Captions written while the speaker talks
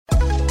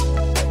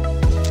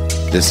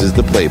This is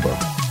The Playbook.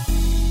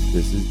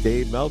 This is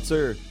Dave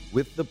Meltzer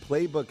with The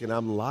Playbook, and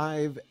I'm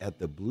live at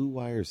the Blue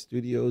Wire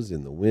Studios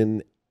in the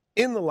Wynn,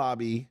 in the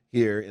lobby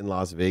here in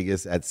Las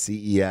Vegas at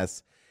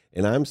CES.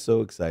 And I'm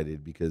so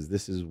excited because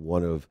this is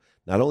one of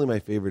not only my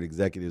favorite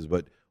executives,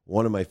 but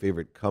one of my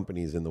favorite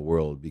companies in the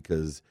world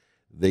because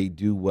they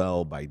do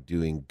well by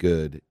doing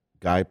good.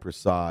 Guy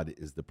Persaud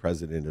is the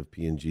president of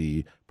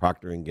P&G,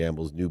 Procter &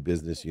 Gamble's new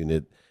business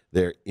unit,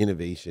 their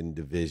innovation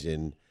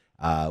division,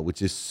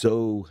 which is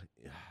so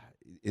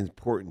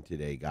important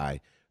today, Guy,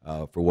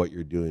 for what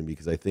you're doing,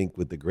 because I think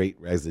with the great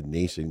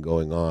resignation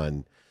going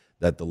on,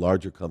 that the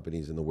larger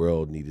companies in the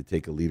world need to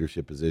take a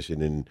leadership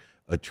position in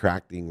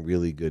attracting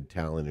really good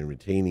talent and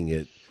retaining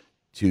it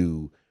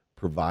to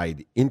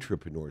provide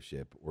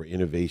entrepreneurship or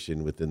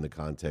innovation within the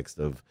context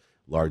of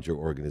larger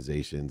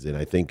organizations. And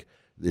I think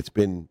it's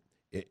been,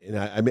 and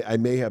I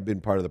may have been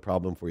part of the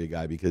problem for you,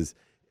 Guy, because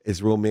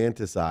it's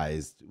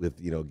romanticized with,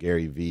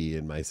 Gary Vee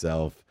and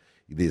myself,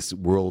 this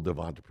world of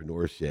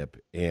entrepreneurship.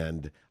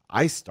 And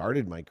I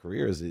started my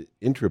career as an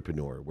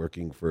entrepreneur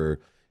working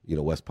for,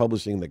 West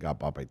Publishing that got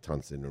bought by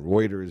Thomson and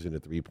Reuters in a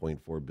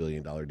 $3.4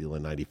 billion deal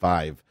in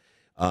 95.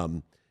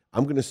 I'm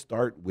going to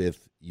start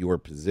with your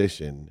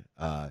position.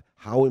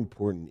 How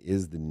important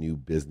is the new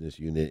business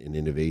unit and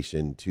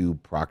innovation to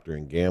Procter &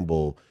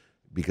 Gamble?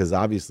 Because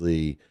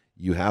obviously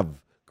you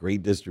have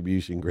great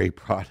distribution, great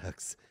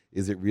products.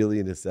 Is it really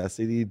a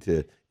necessity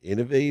to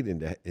innovate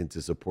and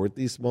to support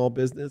these small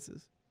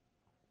businesses?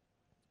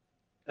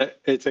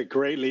 It's a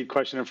great lead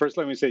question. And first,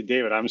 let me say,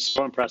 David, I'm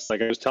so impressed.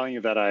 Like I was telling you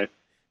that I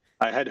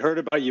had heard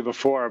about you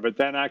before, but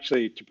then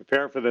actually to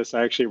prepare for this,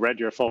 I actually read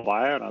your full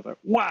bio and I thought,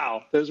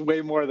 wow, there's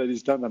way more that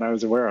he's done than I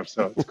was aware of.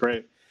 So it's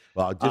great.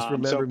 Well, just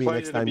remember me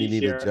next time you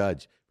need a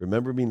judge.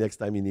 Remember me next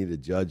time you need a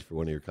judge for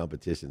one of your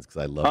competitions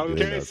because I love doing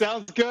those. Okay,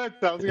 sounds good.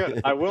 Sounds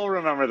good. I will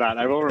remember that.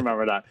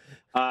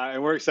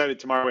 And we're excited.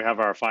 Tomorrow we have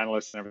our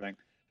finalists and everything.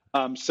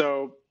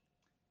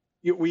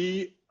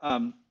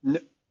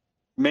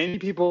 Many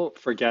people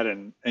forget,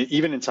 and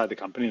even inside the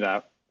company,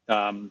 that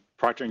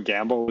Procter &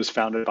 Gamble was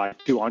founded by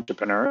two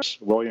entrepreneurs,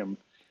 William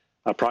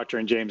Procter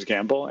and James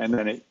Gamble, and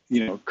then it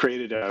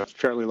created a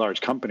fairly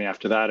large company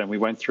after that. And we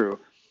went through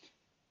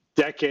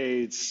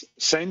decades,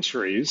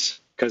 centuries,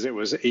 because it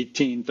was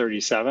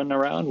 1837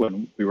 around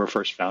when we were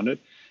first founded,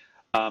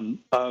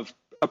 of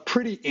a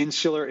pretty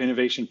insular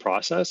innovation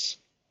process.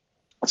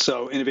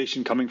 So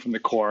innovation coming from the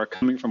core,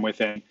 coming from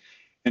within.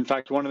 In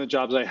fact, one of the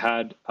jobs I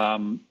had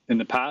in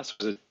the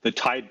past was the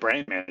Tide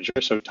brand manager.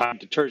 So Tide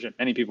detergent,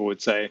 many people would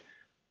say,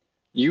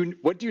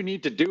 what do you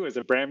need to do as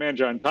a brand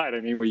manager on Tide? I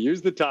mean, we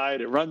use the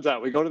Tide, it runs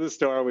out, we go to the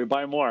store, we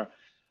buy more.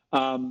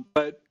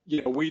 But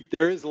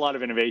there is a lot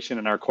of innovation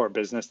in our core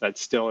business that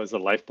still is the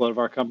lifeblood of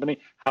our company.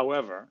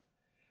 However,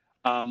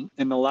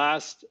 in the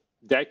last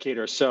decade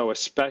or so,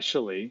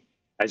 especially,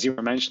 as you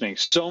were mentioning,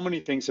 so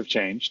many things have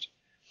changed.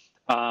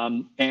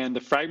 And the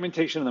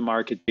fragmentation of the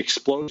market, the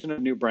explosion of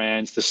new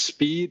brands, the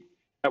speed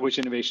at which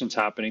innovation is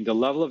happening, the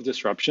level of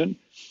disruption,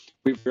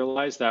 we've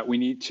realized that we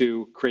need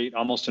to create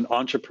almost an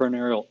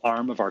entrepreneurial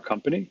arm of our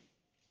company.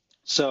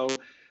 So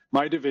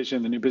my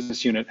division, the new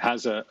business unit,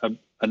 has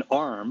an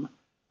arm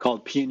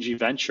called P&G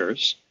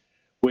Ventures,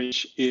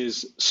 which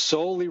is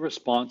solely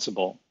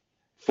responsible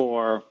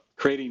for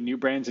creating new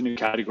brands and new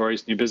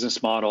categories, new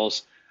business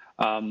models.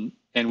 And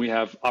we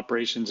have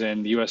operations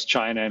in the US,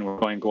 China, and we're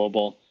going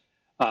global.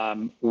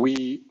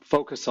 We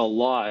focus a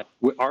lot.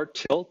 Our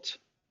tilt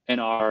and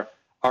our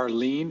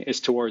lean is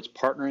towards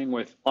partnering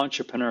with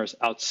entrepreneurs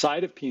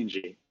outside of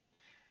P&G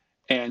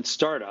and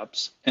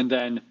startups. And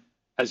then,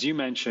 as you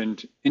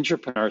mentioned,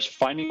 entrepreneurs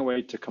finding a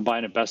way to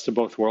combine a best of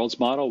both worlds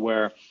model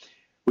where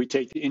we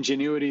take the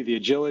ingenuity, the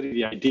agility,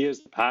 the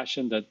ideas, the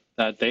passion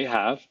that they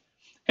have,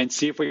 and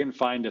see if we can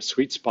find a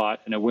sweet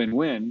spot and a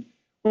win-win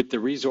with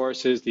the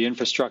resources, the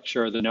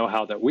infrastructure, the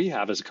know-how that we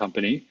have as a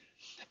company,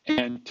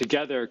 and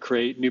together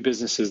create new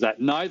businesses that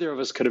neither of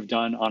us could have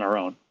done on our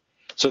own.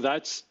 So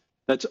that's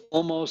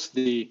almost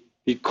the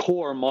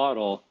core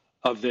model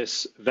of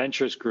this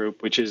ventures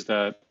group, which is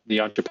the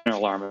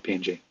entrepreneurial arm of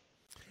P&G.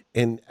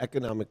 And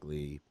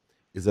economically,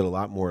 is it a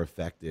lot more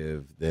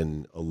effective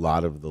than a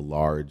lot of the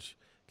large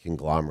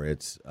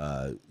conglomerates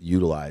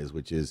utilize,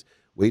 which is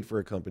wait for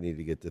a company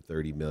to get to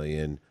 30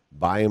 million,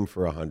 buy them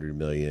for 100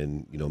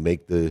 million,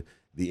 make the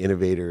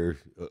innovator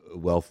a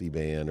wealthy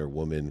man or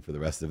woman for the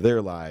rest of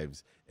their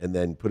lives, and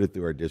then put it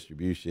through our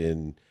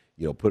distribution,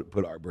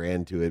 put our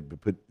brand to it, but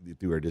put it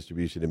through our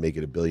distribution and make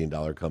it $1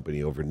 billion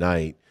company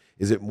overnight.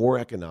 Is it more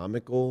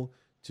economical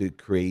to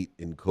create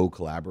and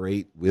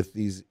co-collaborate with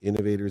these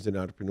innovators and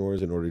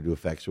entrepreneurs in order to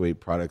effectuate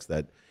products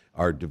that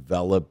are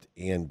developed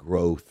and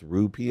grow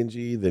through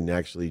P&G than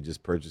actually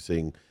just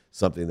purchasing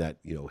something that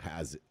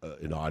has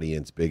an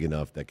audience big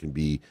enough that can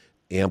be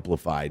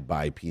amplified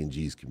by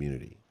P&G's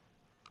community?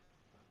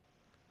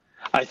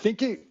 I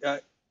think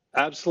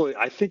absolutely.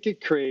 I think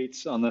it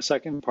creates, on the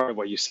second part of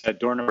what you said,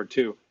 door number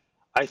two,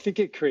 I think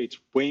it creates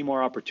way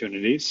more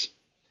opportunities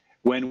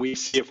when we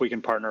see if we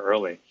can partner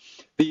early.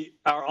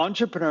 Our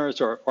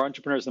entrepreneurs or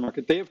entrepreneurs in the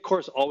market, they of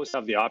course always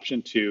have the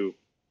option to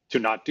to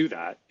not do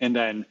that, and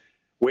then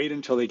wait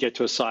until they get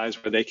to a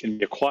size where they can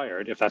be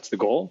acquired, if that's the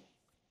goal.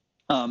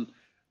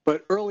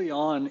 But early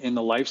on in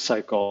the life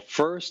cycle,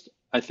 first,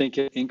 I think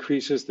it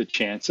increases the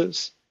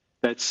chances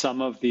that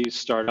some of these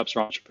startups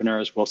or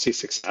entrepreneurs will see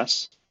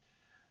success.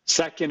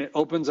 Second, it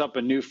opens up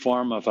a new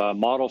form of a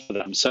model for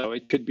them. So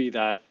it could be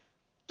that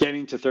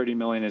getting to 30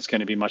 million is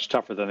going to be much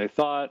tougher than they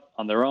thought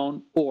on their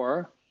own,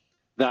 or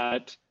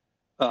that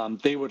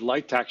they would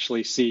like to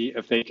actually see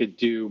if they could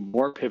do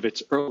more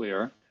pivots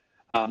earlier.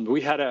 We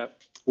had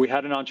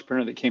an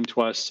entrepreneur that came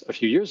to us a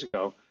few years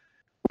ago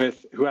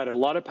who had a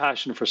lot of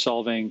passion for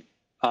solving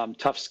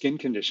tough skin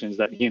conditions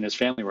that he and his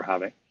family were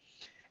having.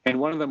 And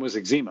one of them was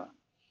eczema.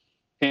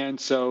 And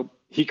so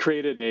he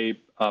created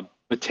a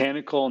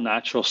botanical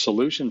natural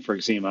solution for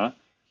eczema,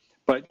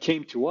 but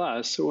came to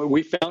us.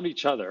 We found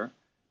each other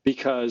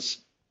because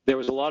there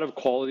was a lot of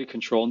quality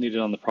control needed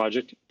on the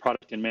product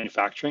and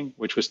manufacturing,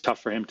 which was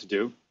tough for him to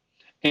do.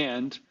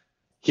 And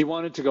he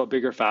wanted to go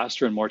bigger,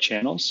 faster, and more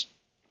channels.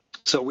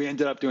 So we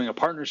ended up doing a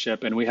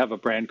partnership, and we have a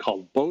brand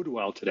called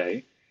Bodewell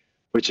today,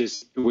 which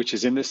is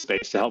in this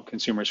space to help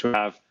consumers who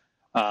have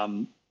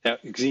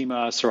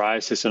eczema,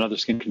 psoriasis, and other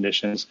skin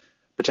conditions,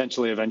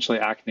 potentially eventually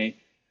acne.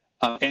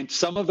 And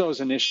some of those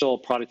initial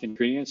product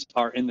ingredients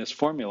are in this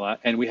formula,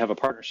 and we have a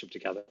partnership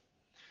together.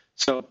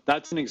 So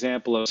that's an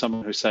example of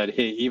someone who said,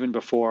 hey, even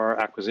before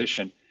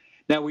acquisition.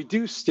 Now, we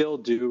do still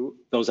do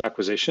those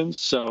acquisitions.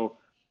 So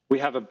we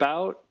have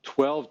about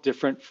 12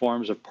 different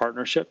forms of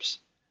partnerships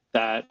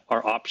that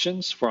are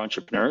options for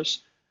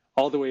entrepreneurs,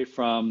 all the way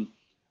from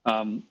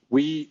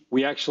we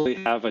actually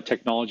have a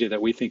technology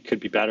that we think could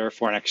be better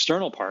for an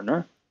external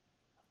partner,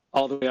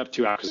 all the way up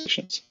to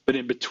acquisitions. But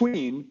in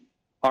between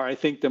are, I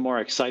think, the more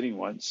exciting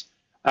ones.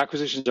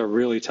 Acquisitions are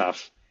really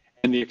tough.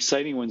 And the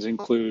exciting ones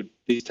include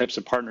these types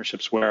of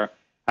partnerships where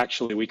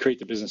actually we create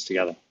the business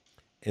together.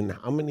 And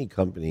how many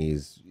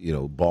companies,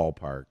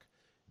 ballpark,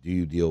 do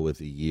you deal with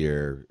a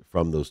year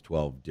from those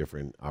 12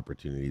 different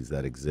opportunities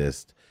that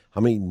exist?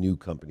 How many new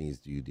companies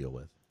do you deal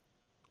with?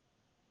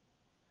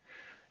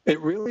 It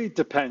really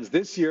depends.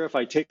 This year, if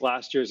I take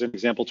last year as an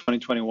example,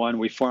 2021,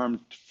 we formed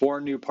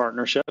 4 new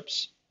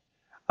partnerships.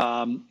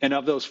 And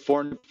of those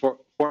four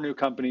new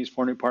companies,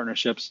 4 new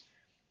partnerships,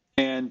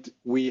 and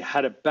we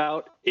had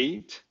about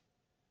 8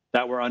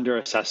 that were under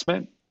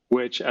assessment,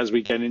 which as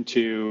we get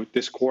into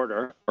this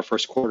quarter, our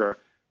first quarter,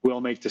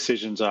 we'll make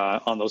decisions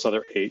on those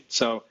other 8.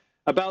 So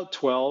about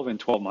 12 in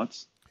 12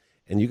 months.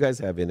 And you guys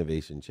have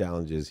innovation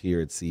challenges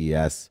here at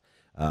CES.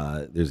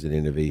 There's an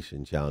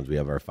innovation challenge. We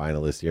have our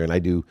finalists here. And I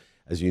do,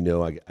 as you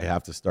know, I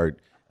have to start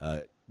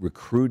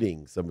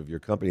recruiting some of your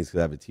companies because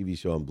I have a TV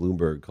show on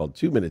Bloomberg called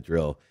 2 Minute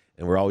Drill.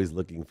 And we're always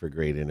looking for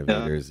great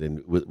innovators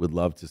and would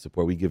love to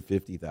support. We give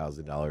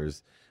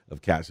 $50,000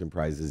 of cash and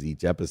prizes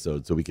each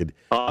episode so we could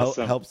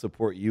help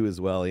support you as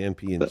well and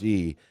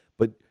P&G.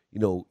 But,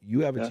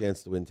 you have a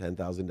chance to win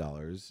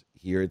 $10,000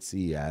 here at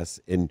CES.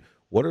 And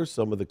what are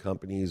some of the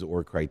companies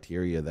or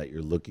criteria that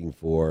you're looking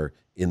for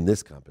in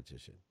this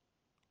competition?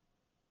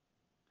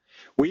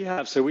 We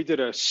did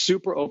a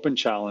super open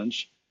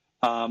challenge.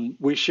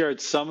 We shared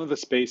some of the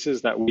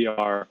spaces that we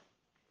are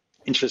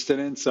interested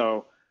in.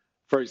 So,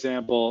 for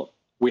example,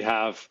 we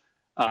have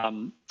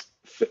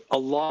a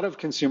lot of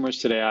consumers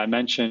today. I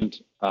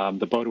mentioned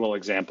the Bodewell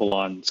example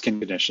on skin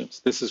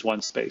conditions. This is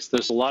one space.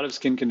 There's a lot of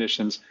skin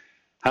conditions.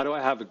 How do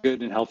I have a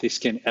good and healthy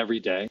skin every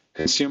day?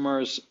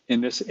 Consumers in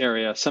this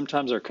area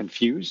sometimes are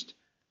confused.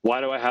 Why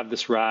do I have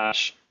this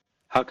rash?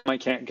 How come I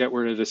can't get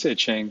rid of this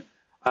itching?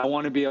 I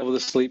want to be able to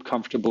sleep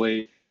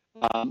comfortably.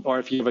 Or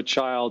if you have a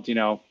child,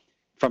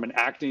 from an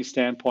acne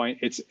standpoint,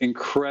 it's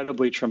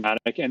incredibly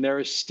traumatic. And there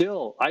is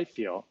still, I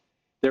feel,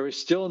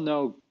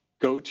 no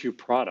go-to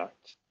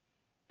product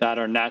that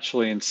are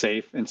naturally and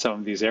safe in some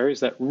of these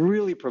areas that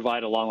really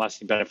provide a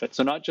long-lasting benefit.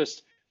 So not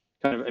just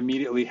kind of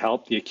immediately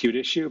help the acute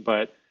issue,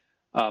 but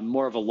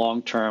more of a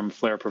long-term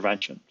flare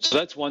prevention. So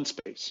that's one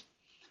space.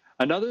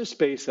 Another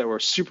space that we're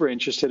super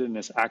interested in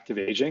is active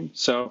aging.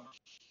 So,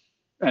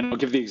 and I'll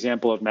give the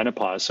example of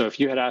menopause. So if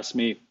you had asked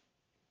me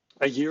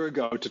a year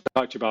ago to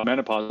talk to you about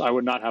menopause, I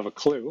would not have a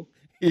clue.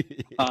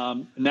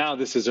 Now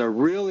this is a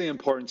really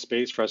important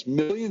space for us.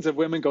 Millions of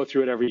women go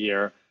through it every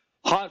year.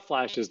 Hot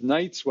flashes,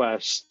 night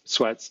sweats,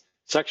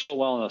 sexual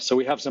wellness. So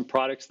we have some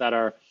products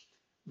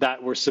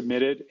that were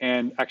submitted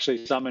and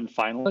actually some in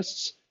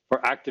finalists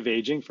for active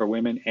aging for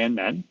women and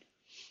men.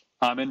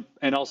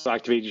 And also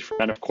active aging for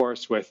men, of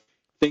course, with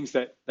things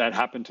that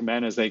happen to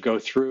men as they go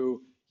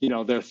through, their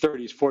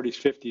 30s, 40s,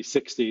 50s,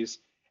 60s,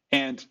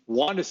 and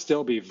want to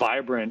still be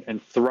vibrant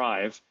and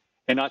thrive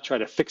and not try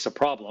to fix a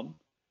problem.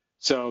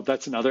 So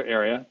that's another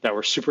area that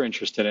we're super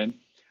interested in.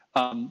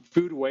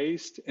 Food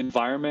waste,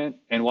 environment,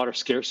 and water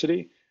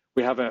scarcity.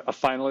 We have a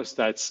finalist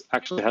that's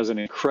actually has an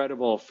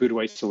incredible food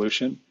waste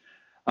solution.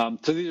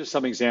 So these are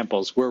some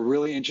examples. We're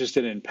really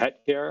interested in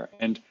pet care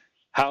and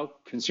how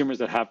consumers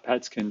that have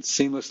pets can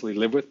seamlessly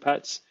live with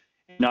pets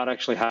and not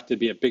actually have to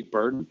be a big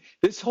burden.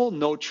 This whole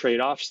no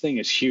trade-offs thing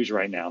is huge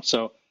right now.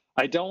 So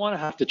I don't want to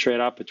have to trade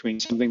off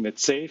between something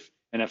that's safe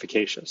and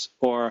efficacious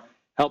or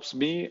helps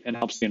me and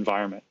helps the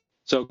environment.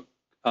 So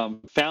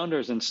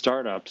founders and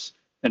startups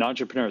and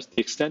entrepreneurs,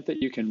 the extent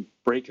that you can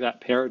break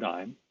that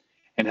paradigm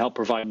and help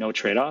provide no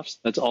trade-offs,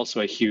 that's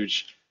also a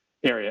huge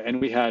area. And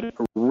we had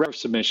rare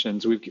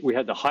submissions. We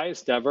had the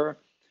highest ever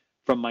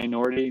from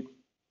minority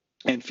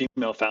and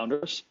female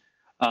founders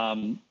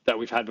that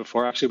we've had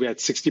before. Actually, we had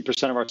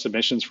 60% of our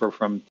submissions were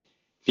from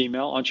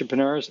female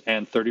entrepreneurs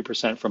and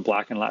 30% from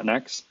Black and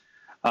Latinx,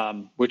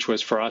 which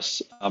was for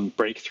us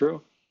breakthrough.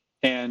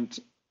 And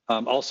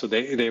also,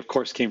 they of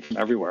course came from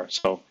everywhere.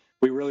 So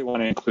we really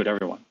want to include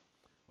everyone.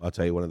 I'll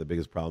tell you, one of the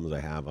biggest problems I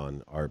have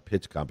on our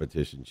pitch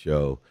competition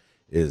show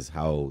is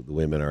how the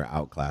women are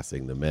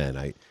outclassing the men.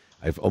 I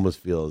almost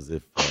feel as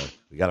if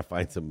we got to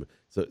find some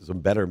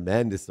better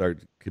men to start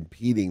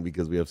competing,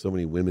 because we have so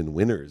many women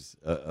winners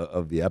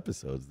of the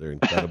episodes. They're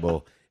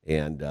incredible.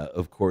 And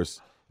of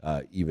course,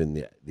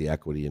 even the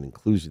equity and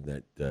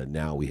inclusion that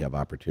now we have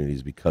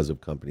opportunities because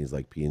of companies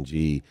like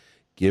P&G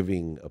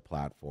giving a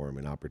platform,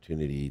 an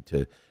opportunity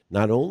to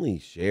not only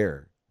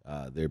share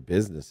their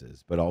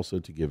businesses, but also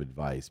to give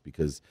advice,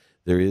 because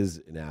there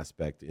is an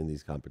aspect in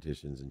these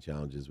competitions and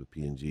challenges with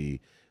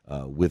P&G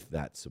with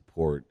that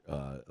support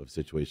of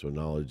situational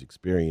knowledge,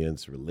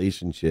 experience,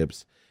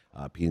 relationships.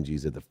 P&G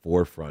is at the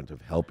forefront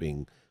of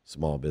helping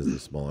small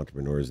business, small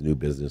entrepreneurs, new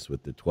business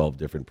with the 12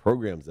 different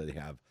programs that they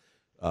have.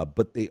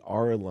 But they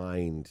are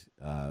aligned,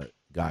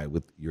 Guy,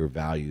 with your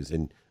values.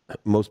 And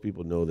most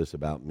people know this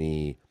about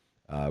me,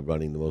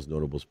 running the most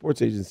notable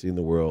sports agency in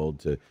the world,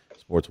 to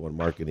Sports One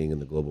Marketing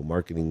and the global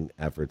marketing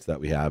efforts that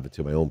we have,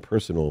 to my own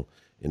personal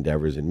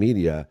endeavors in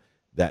media,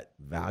 that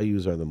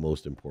values are the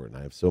most important.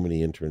 I have so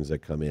many interns that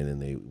come in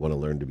and they want to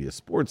learn to be a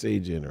sports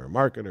agent or a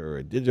marketer or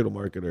a digital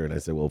marketer. And I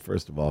say, well,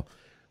 first of all,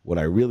 what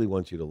I really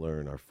want you to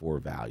learn are 4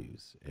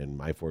 values. And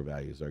my 4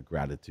 values are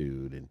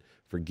gratitude and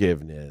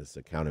forgiveness,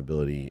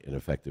 accountability, and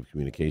effective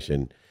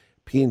communication.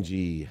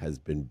 P&G has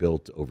been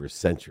built over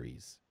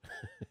centuries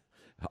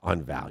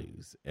on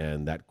values,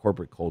 and that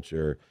corporate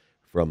culture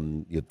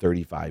from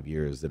 35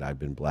 years that I've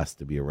been blessed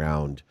to be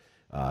around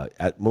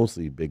at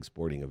mostly big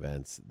sporting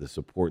events, the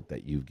support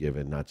that you've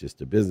given, not just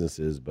to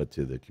businesses, but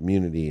to the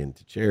community and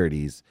to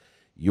charities,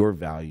 your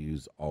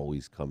values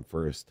always come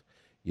first.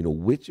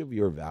 Which of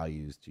your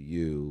values to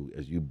you,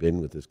 as you've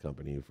been with this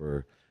company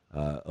for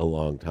a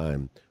long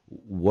time,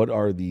 what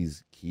are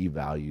these key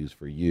values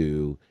for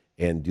you,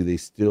 and do they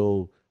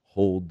still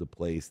hold the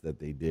place that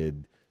they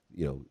did,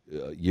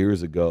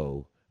 years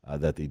ago,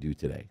 that they do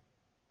today?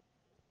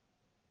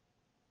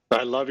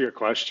 I love your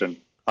question.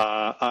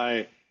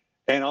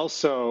 And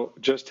also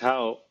just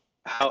how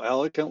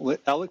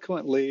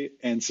eloquently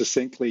and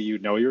succinctly you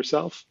know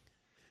yourself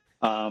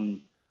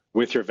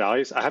with your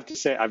values. I have to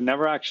say, I've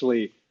never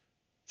actually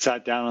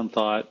sat down and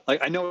thought,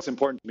 I know it's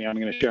important to me, I'm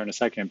going to share in a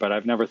second, but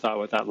I've never thought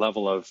with that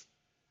level of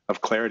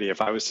clarity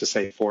if I was to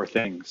say 4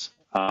 things.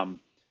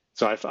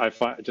 So I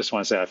just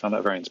want to say I found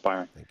that very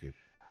inspiring. Thank you.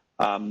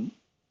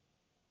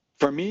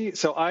 For me,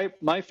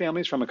 my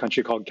family's from a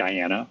country called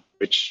Guyana,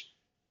 which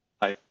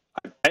I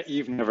bet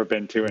you've never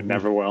been to and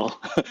never will.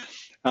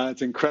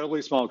 It's an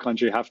incredibly small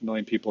country,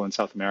 500,000 people in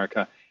South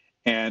America.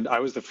 And I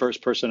was the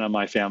first person in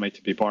my family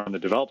to be born in the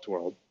developed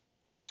world.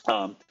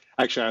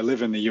 Actually, I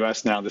live in the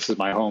U.S. now. This is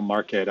my home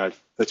market.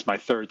 It's my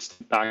 3rd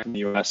stint back in the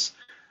U.S.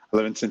 I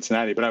live in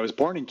Cincinnati, but I was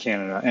born in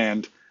Canada.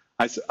 And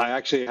I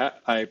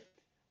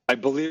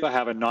believe I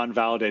have a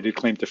non-validated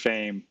claim to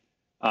fame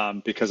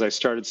because I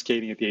started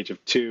skating at the age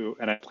of 2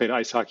 and I played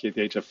ice hockey at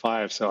the age of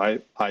 5. So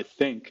I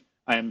think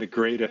I am the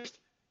greatest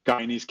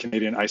Guyanese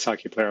Canadian ice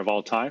hockey player of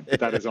all time.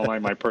 That is only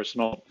my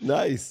personal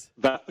nice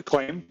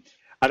claim.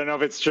 I don't know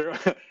if it's true,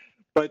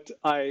 but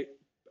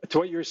to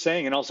what you're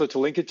saying, and also to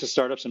link it to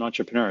startups and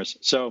entrepreneurs.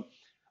 So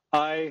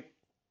I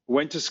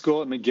went to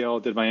school at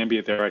McGill, did my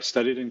MBA there. I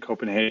studied in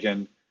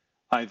Copenhagen.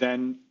 I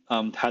then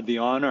had the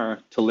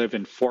honor to live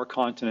in 4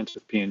 continents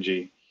with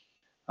P&G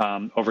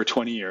over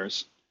 20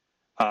 years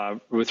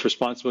with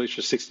responsibilities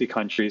for 60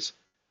 countries.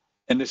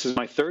 And this is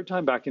my 3rd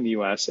time back in the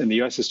U.S., and the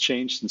U.S. has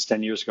changed since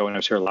 10 years ago when I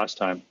was here last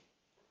time.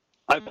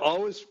 I've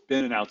always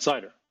been an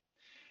outsider.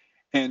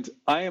 And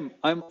I'm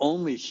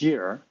only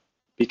here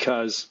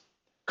because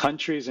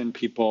countries and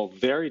people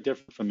very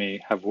different from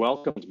me have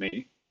welcomed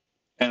me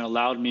and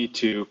allowed me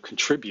to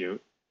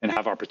contribute and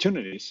have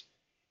opportunities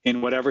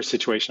in whatever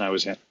situation I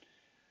was in.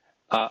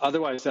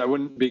 Otherwise, I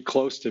wouldn't be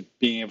close to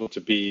being able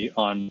to be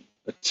on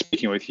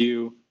speaking with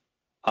you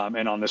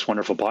and on this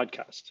wonderful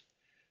podcast.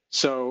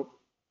 So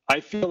I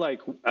feel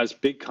like as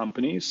big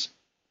companies,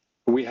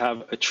 we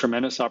have a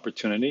tremendous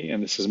opportunity,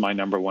 and this is my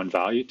number 1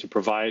 value, to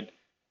provide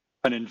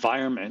an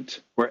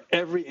environment where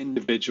every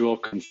individual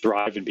can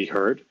thrive and be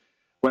heard.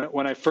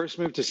 When I first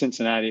moved to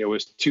Cincinnati, it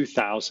was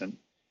 2000,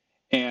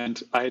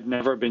 and I had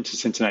never been to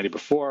Cincinnati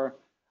before,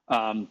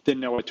 didn't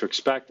know what to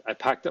expect. I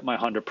packed up my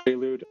Honda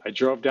Prelude. I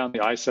drove down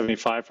the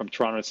I-75 from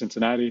Toronto to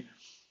Cincinnati.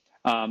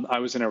 I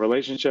was in a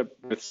relationship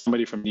with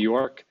somebody from New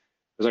York.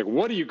 I was like,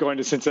 what are you going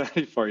to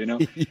Cincinnati for,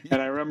 And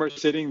I remember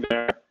sitting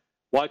there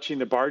watching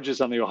the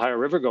barges on the Ohio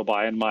River go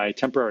by in my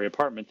temporary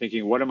apartment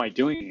thinking, what am I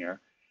doing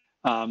here?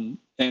 And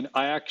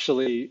I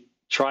actually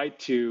tried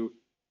to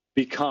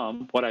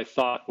become what I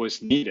thought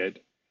was needed.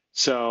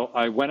 So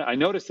I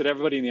noticed that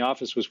everybody in the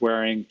office was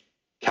wearing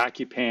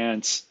khaki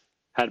pants,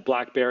 had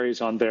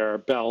Blackberries on their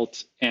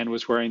belt, and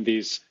was wearing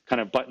these kind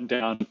of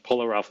button-down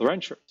Polo Ralph Lauren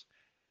shirts,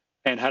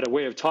 and had a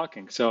way of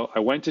talking. So I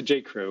went to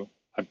J. Crew.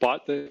 I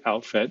bought the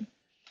outfit.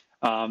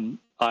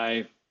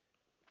 I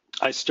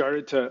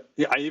started to.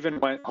 I even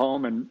went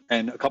home,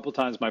 and a couple of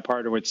times my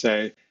partner would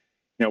say,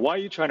 why are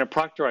you trying to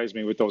proctorize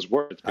me with those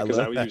words? Because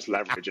I would use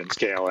leverage and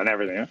scale and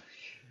everything.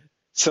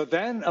 So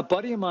then a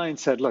buddy of mine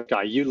said, look,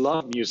 Guy, you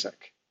love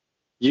music.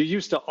 You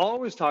used to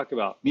always talk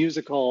about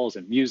musicals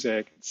and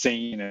music and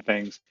singing and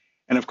things.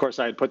 And of course,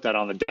 I had put that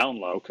on the down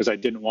low because I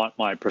didn't want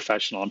my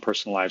professional and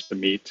personal lives to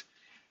meet,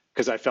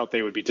 because I felt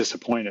they would be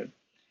disappointed.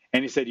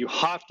 And he said, you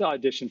have to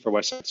audition for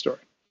West Side Story.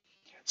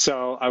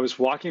 So I was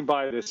walking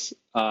by this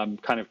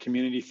kind of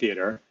community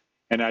theater,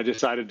 and I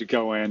decided to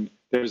go in.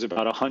 There's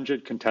about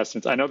 100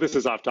 contestants. I know this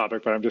is off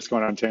topic, but I'm just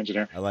going on a tangent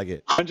here. I like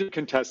it. 100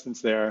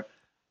 contestants there.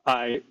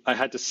 I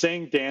had to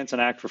sing, dance,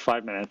 and act for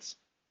 5 minutes.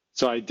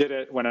 So I did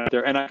it when I was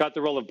there, and I got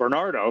the role of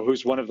Bernardo,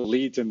 who's one of the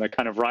leads in the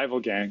kind of rival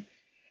gang.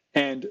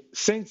 And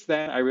since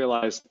then, I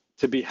realized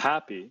to be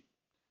happy,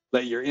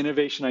 let your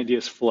innovation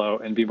ideas flow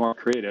and be more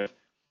creative,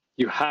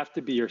 you have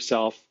to be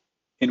yourself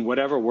in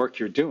whatever work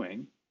you're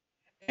doing.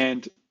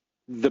 And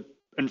the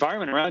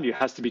environment around you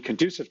has to be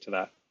conducive to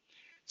that.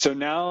 So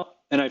now,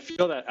 and I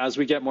feel that as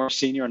we get more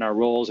senior in our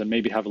roles and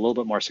maybe have a little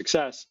bit more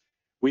success,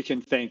 we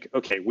can think,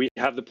 okay, we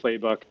have the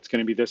playbook. It's going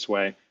to be this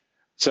way.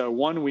 So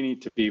one, we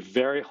need to be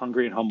very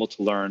hungry and humble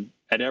to learn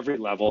at every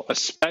level,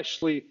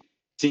 especially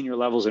senior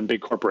levels in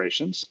big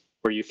corporations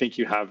where you think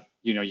you have,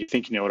 you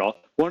think you know it all.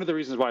 One of the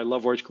reasons why I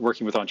love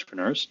working with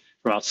entrepreneurs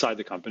from outside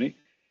the company,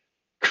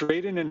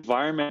 create an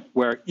environment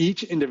where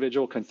each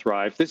individual can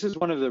thrive. This is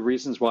one of the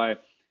reasons why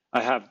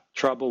I have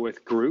trouble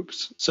with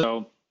groups.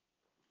 So,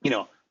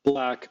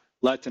 Black,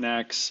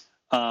 Latinx,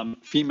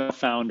 female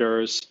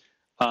founders,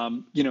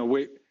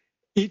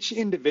 each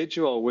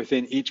individual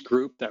within each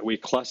group that we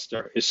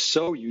cluster is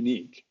so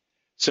unique.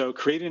 So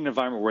creating an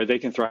environment where they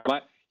can thrive.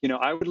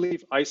 I would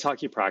leave ice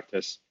hockey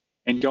practice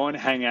and go and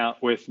hang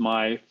out with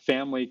my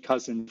family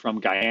cousin from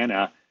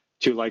Guyana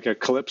to like a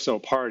calypso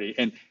party.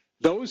 And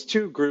those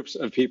two groups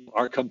of people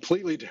are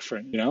completely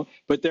different,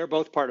 but they're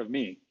both part of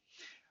me.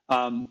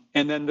 And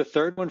then the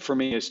third one for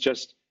me is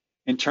just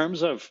in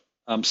terms of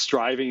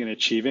striving and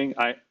achieving,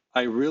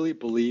 I really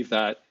believe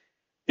that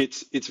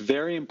it's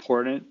very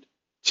important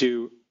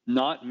to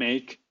not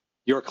make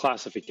your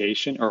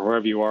classification or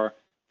wherever you are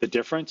the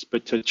difference,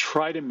 but to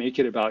try to make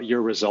it about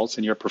your results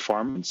and your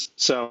performance.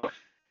 So,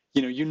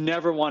 you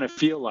never want to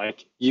feel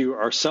like you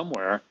are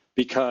somewhere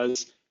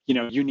because,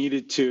 you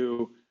needed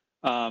to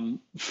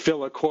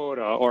fill a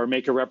quota or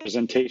make a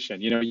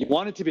representation. You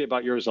want it to be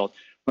about your results.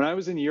 When I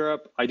was in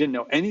Europe, I didn't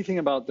know anything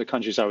about the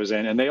countries I was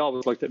in, and they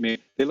always looked at me.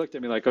 They looked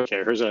at me like,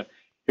 okay,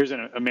 here's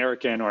an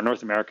American or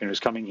North American who's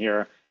coming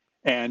here.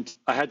 And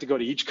I had to go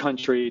to each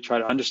country, try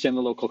to understand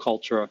the local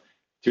culture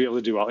to be able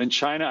to do well. In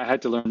China, I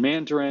had to learn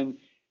Mandarin,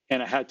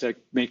 and I had to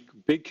make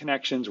big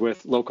connections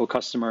with local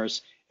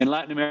customers. In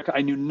Latin America,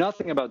 I knew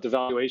nothing about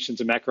devaluations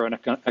and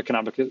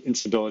macroeconomic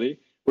instability,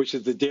 which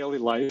is the daily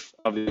life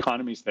of the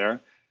economies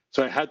there.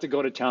 So I had to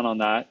go to town on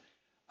that.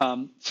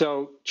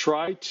 So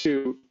try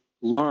to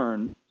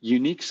learn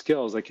unique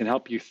skills that can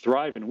help you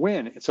thrive and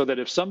win, so that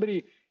if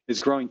somebody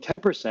is growing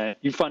 10%,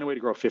 you find a way to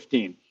grow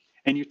 15,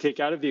 and you take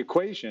out of the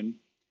equation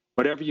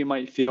whatever you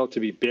might feel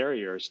to be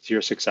barriers to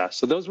your success.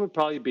 So those would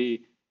probably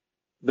be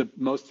the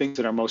most things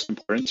that are most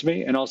important to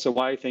me, and also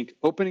why I think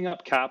opening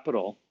up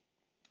capital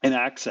and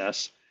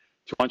access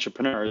to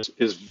entrepreneurs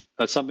is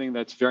something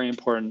that's very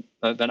important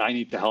that I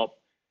need to help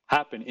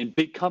happen in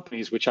big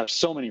companies which have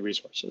so many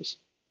resources.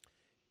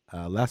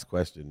 Last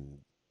question,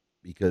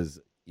 because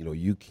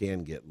you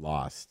can get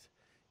lost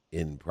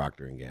in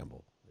Procter and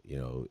Gamble.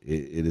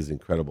 It is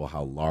incredible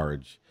how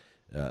large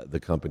the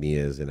company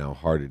is and how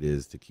hard it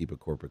is to keep a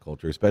corporate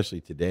culture,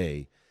 especially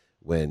today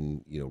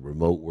when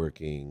remote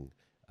working,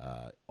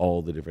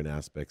 all the different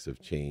aspects of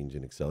change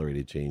and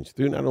accelerated change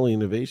through not only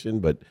innovation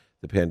but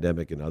the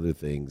pandemic and other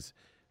things.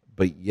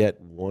 But yet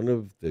one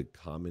of the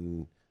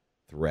common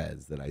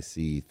threads that I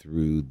see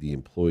through the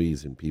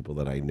employees and people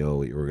that I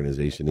know at your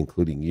organization,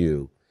 including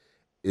you,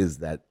 is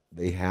that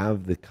they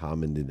have the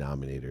common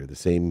denominator, the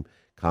same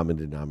common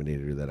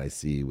denominator that I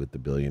see with the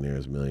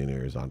billionaires,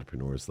 millionaires,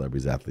 entrepreneurs,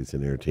 celebrities, athletes,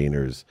 and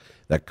entertainers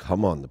that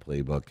come on the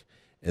playbook,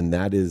 and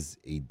that is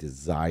a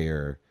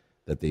desire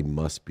that they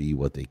must be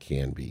what they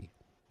can be.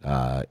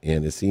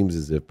 And it seems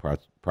as if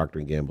Procter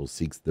 & Gamble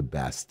seeks the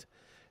best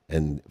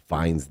and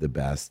finds the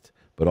best,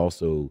 but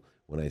also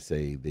when I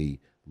say they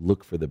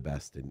look for the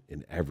best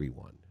in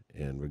everyone,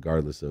 and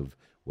regardless of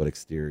what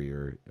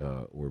exterior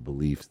or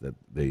beliefs that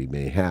they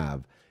may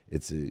have,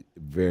 it's a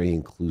very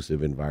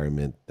inclusive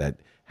environment that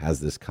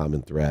has this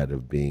common thread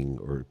of being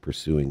or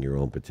pursuing your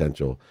own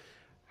potential.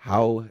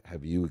 How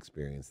have you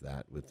experienced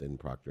that within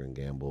Procter &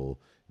 Gamble,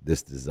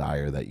 this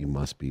desire that you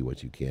must be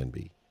what you can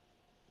be?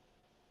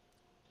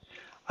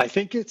 I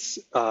think it's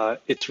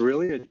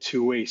really a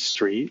two-way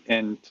street,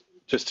 and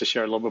just to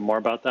share a little bit more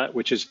about that,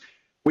 which is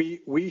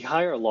we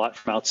hire a lot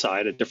from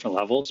outside at different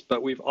levels,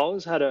 but we've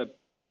always had a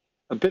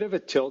bit of a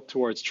tilt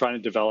towards trying to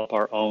develop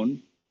our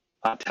own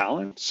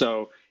talent.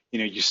 So,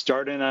 you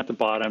start in at the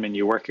bottom and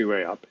you work your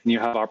way up, and you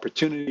have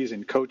opportunities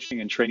in coaching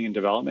and training and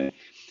development.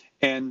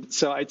 And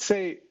so I'd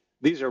say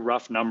these are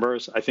rough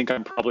numbers. I think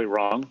I'm probably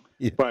wrong,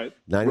 but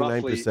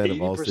 99%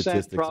 of all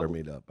statistics are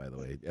made up, by the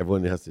way.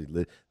 Everyone has to,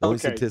 the only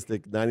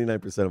statistic,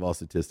 99% of all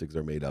statistics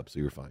are made up, so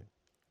you're fine.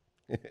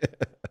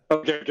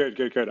 Okay,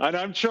 good. And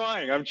I'm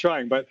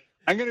trying, but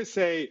I'm going to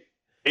say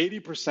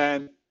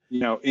 80%,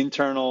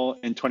 internal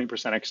and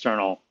 20%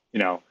 external,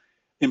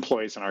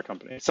 employees in our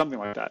company, something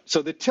like that.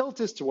 So the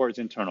tilt is towards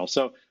internal.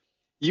 So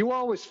you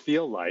always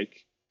feel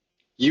like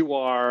you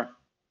are,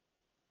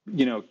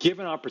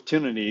 given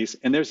opportunities,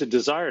 and there's a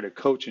desire to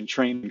coach and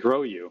train and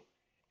grow you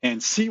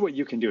and see what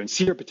you can do and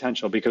see your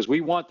potential, because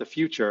we want the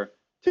future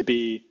to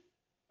be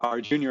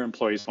our junior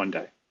employees one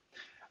day.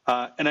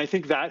 And I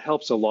think that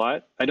helps a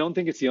lot. I don't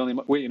think it's the only,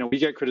 we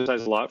get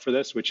criticized a lot for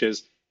this, which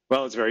is,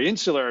 well, it's very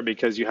insular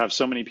because you have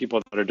so many people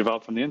that are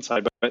developed from the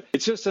inside, but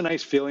it's just a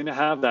nice feeling to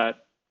have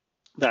that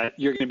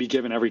you're going to be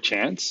given every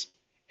chance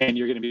and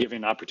you're going to be given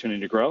an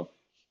opportunity to grow.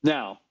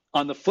 Now,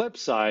 on the flip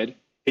side,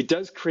 it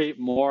does create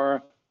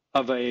more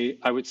of I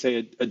would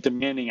say, a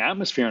demanding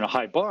atmosphere and a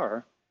high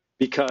bar,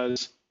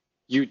 because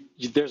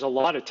there's a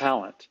lot of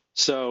talent.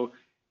 So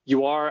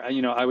you are,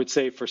 I would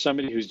say, for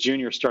somebody who's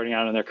junior starting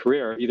out in their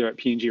career, either at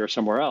P&G or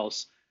somewhere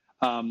else,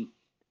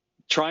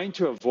 trying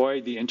to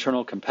avoid the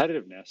internal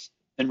competitiveness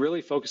and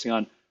really focusing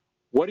on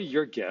what are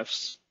your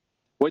gifts,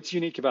 what's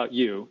unique about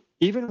you.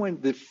 Even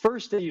when the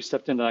first day you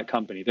stepped into that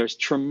company, there's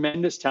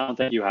tremendous talent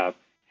that you have,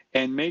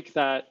 and make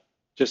that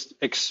just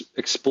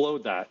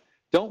explode that.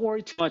 Don't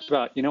worry too much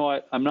about,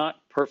 I'm not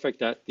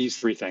perfect at these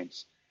three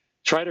things.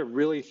 Try to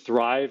really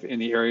thrive in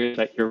the area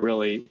that you're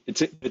really,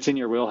 it's in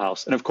your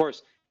wheelhouse. And of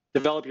course,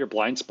 develop your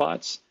blind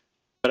spots.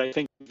 But I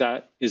think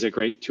that is a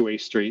great two-way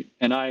street.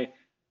 And I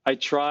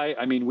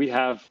mean, we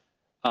have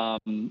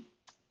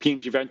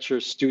P&G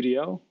Ventures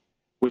Studio,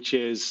 which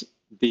is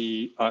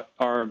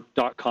our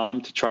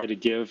 .com to try to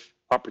give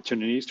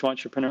opportunities to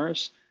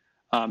entrepreneurs.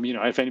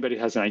 If anybody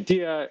has an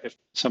idea, if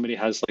somebody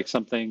has like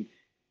something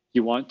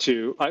you want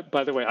to,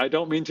 by the way, I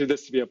don't mean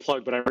this to be a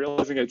plug, but I'm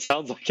realizing it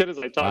sounds like it as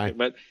I talk it,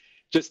 but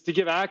just to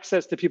give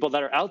access to people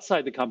that are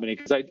outside the company,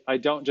 because I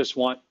don't just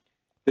want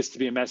this to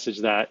be a message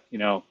that,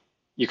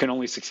 you can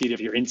only succeed if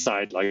you're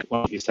inside like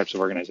one of these types of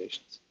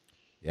organizations.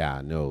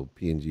 Yeah, no,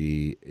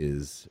 P&G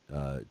is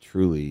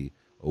truly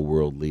a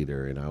world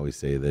leader. And I always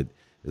say that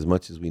as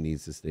much as we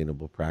need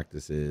sustainable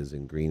practices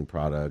and green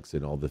products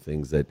and all the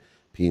things that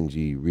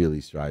P&G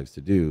really strives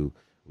to do,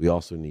 we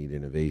also need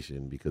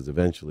innovation, because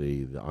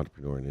eventually the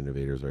entrepreneur and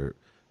innovators are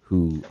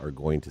who are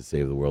going to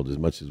save the world. As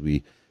much as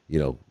we,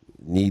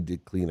 need to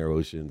clean our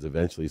oceans,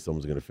 eventually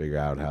someone's going to figure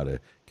out how to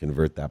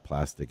convert that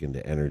plastic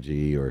into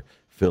energy or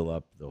fill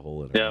up the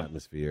hole in our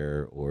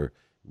atmosphere, or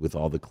with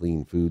all the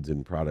clean foods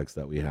and products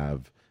that we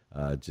have,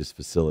 just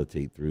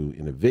facilitate through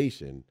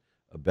innovation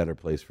a better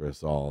place for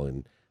us all.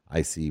 And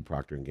I see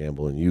Procter &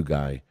 Gamble and you,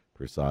 Guy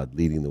Persaud,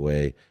 leading the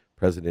way,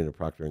 president of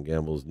Procter &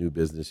 Gamble's new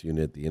business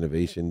unit, the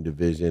innovation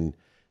division.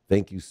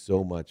 Thank you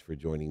so much for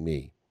joining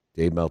me,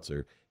 Dave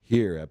Meltzer,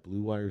 here at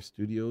Blue Wire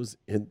Studios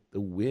in the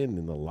Wynn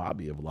in the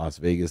lobby of Las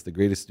Vegas, the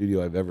greatest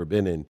studio I've ever been in.